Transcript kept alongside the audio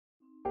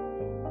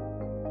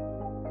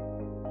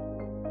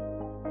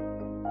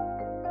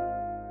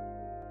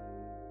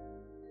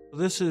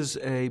this is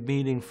a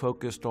meeting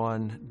focused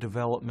on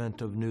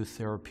development of new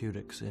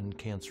therapeutics in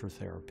cancer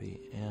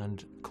therapy,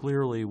 and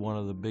clearly one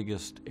of the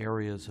biggest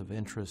areas of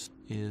interest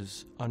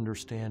is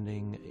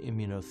understanding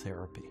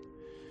immunotherapy.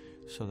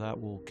 So that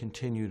will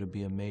continue to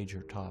be a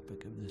major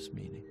topic of this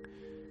meeting.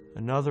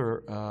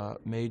 Another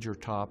major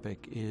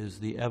topic is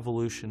the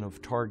evolution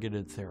of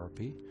targeted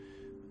therapy.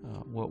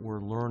 What we're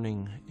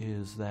learning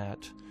is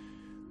that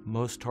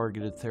most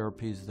targeted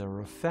therapies that are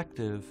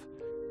effective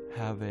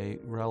have a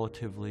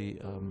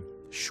relatively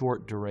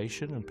short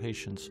duration, and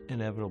patients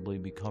inevitably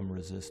become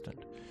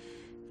resistant.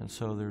 And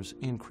so there's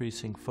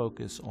increasing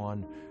focus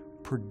on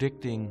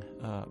predicting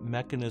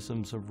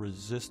mechanisms of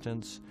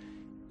resistance,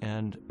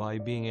 and by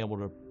being able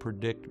to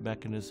predict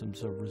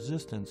mechanisms of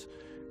resistance,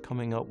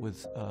 coming up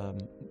with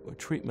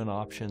treatment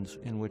options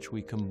in which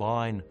we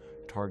combine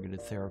targeted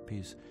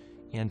therapies,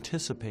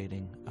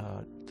 anticipating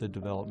the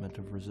development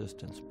of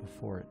resistance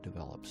before it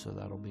develops. So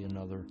that'll be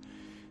another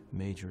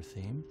major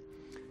theme.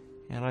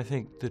 And I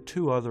think the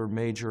two other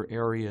major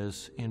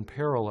areas in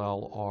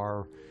parallel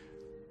are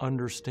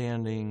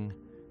understanding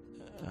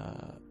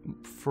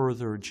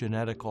further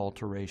genetic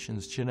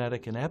alterations,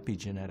 genetic and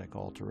epigenetic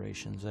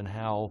alterations, and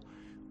how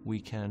we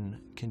can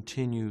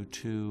continue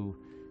to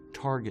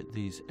target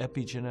these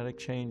epigenetic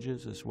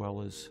changes as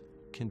well as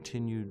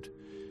continued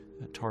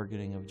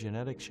targeting of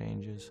genetic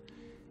changes.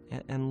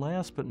 And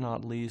last but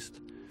not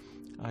least,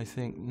 I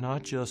think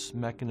not just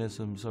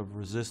mechanisms of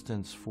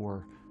resistance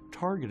for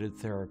targeted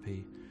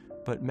therapy,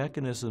 but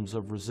mechanisms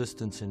of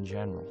resistance in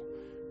general.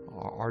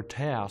 Our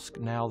task,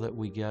 now that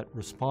we get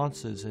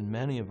responses in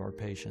many of our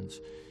patients,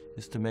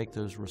 is to make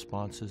those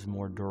responses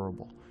more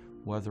durable,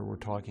 whether we're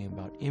talking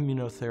about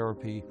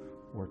immunotherapy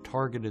or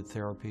targeted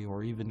therapy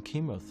or even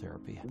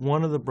chemotherapy.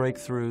 One of the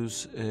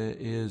breakthroughs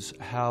is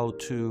how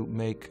to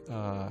make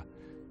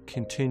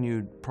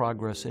continued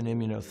progress in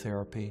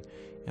immunotherapy.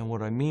 And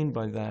what I mean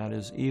by that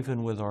is,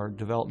 even with our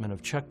development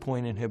of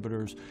checkpoint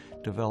inhibitors,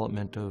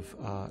 development of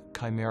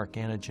chimeric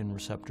antigen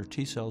receptor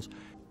T cells,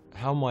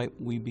 how might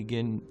we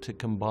begin to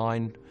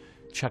combine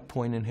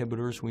checkpoint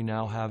inhibitors? We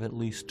now have at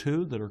least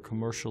two that are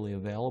commercially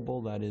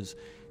available, that is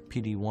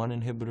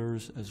PD-1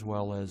 inhibitors as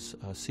well as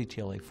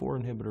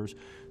CTLA-4 inhibitors.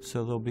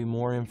 So there'll be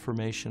more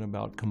information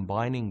about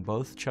combining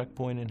both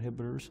checkpoint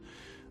inhibitors.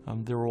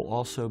 There will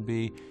also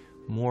be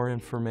more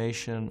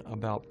information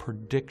about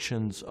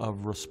predictions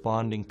of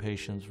responding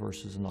patients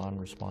versus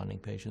non-responding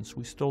patients.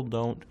 We still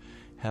don't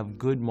have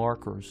good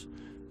markers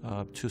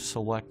to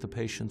select the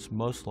patients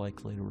most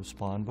likely to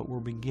respond, but we're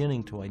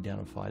beginning to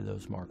identify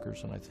those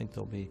markers, and I think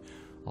there'll be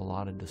a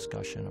lot of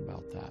discussion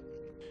about that.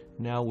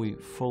 Now we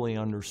fully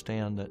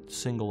understand that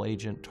single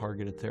agent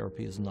targeted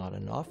therapy is not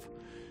enough,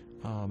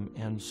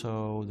 and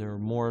so there are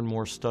more and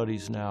more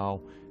studies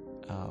now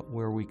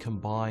where we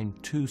combine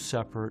two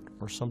separate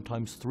or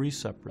sometimes three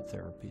separate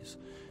therapies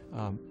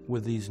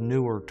with these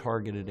newer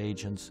targeted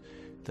agents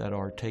that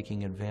are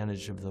taking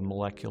advantage of the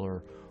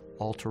molecular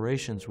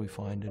alterations we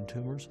find in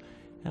tumors.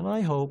 And I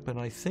hope and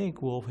I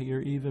think we'll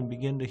even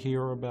begin to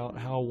hear about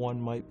how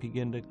one might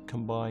begin to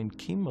combine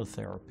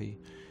chemotherapy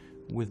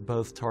with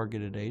both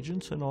targeted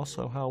agents, and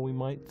also how we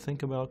might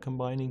think about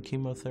combining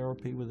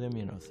chemotherapy with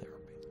immunotherapy.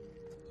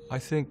 I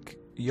think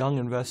young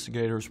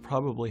investigators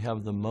probably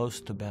have the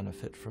most to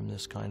benefit from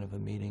this kind of a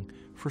meeting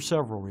for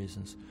several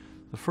reasons.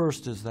 The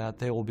first is that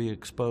they will be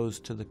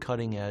exposed to the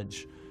cutting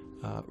edge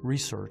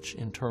research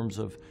in terms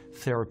of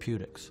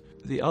therapeutics.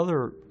 The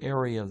other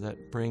area that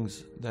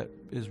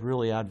is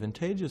really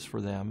advantageous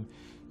for them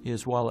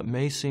is, while it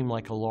may seem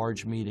like a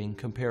large meeting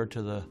compared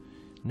to the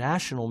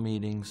national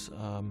meetings,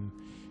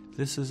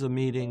 this is a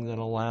meeting that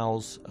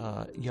allows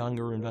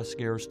younger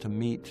investigators to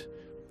meet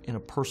in a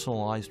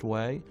personalized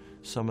way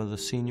some of the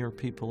senior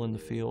people in the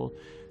field,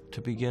 to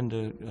begin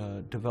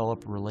to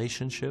develop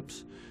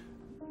relationships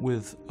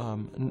with,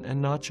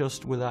 and not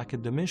just with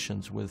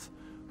academicians, with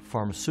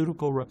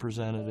pharmaceutical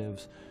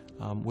representatives,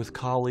 with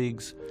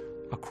colleagues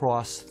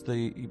across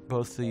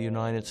both the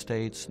United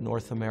States,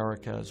 North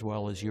America, as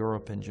well as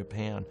Europe and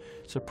Japan.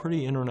 It's a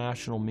pretty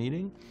international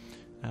meeting,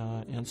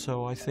 and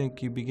so I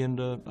think you begin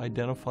to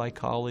identify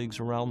colleagues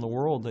around the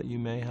world that you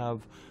may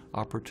have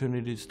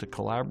opportunities to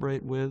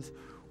collaborate with,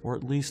 or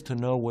at least to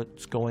know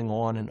what's going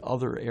on in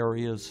other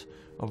areas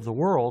of the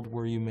world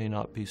where you may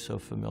not be so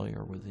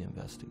familiar with the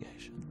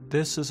investigation.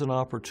 This is an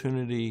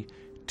opportunity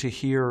to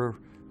hear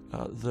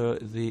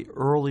the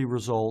early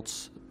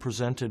results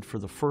presented for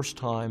the first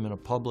time in a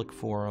public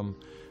forum,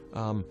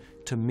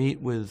 to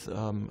meet with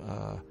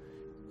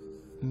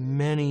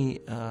many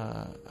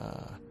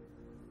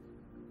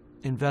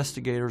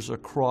investigators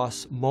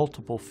across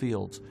multiple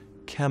fields: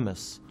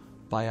 chemists,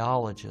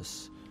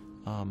 biologists,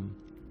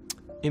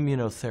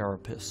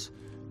 immunotherapists,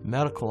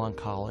 medical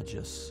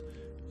oncologists,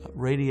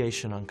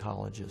 radiation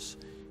oncologists,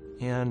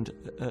 and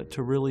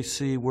to really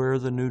see where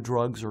the new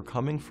drugs are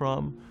coming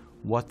from,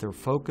 what they're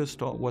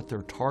focused on, what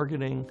they're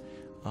targeting,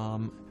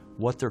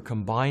 what they're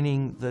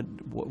combining,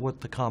 what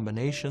the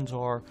combinations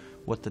are,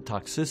 what the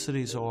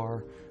toxicities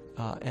are,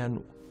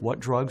 and what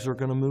drugs are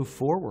going to move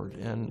forward,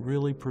 and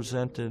really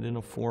present it in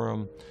a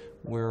forum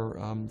where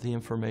the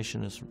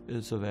information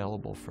is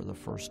available for the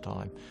first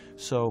time.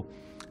 So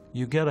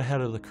you get ahead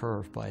of the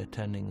curve by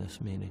attending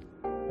this meeting.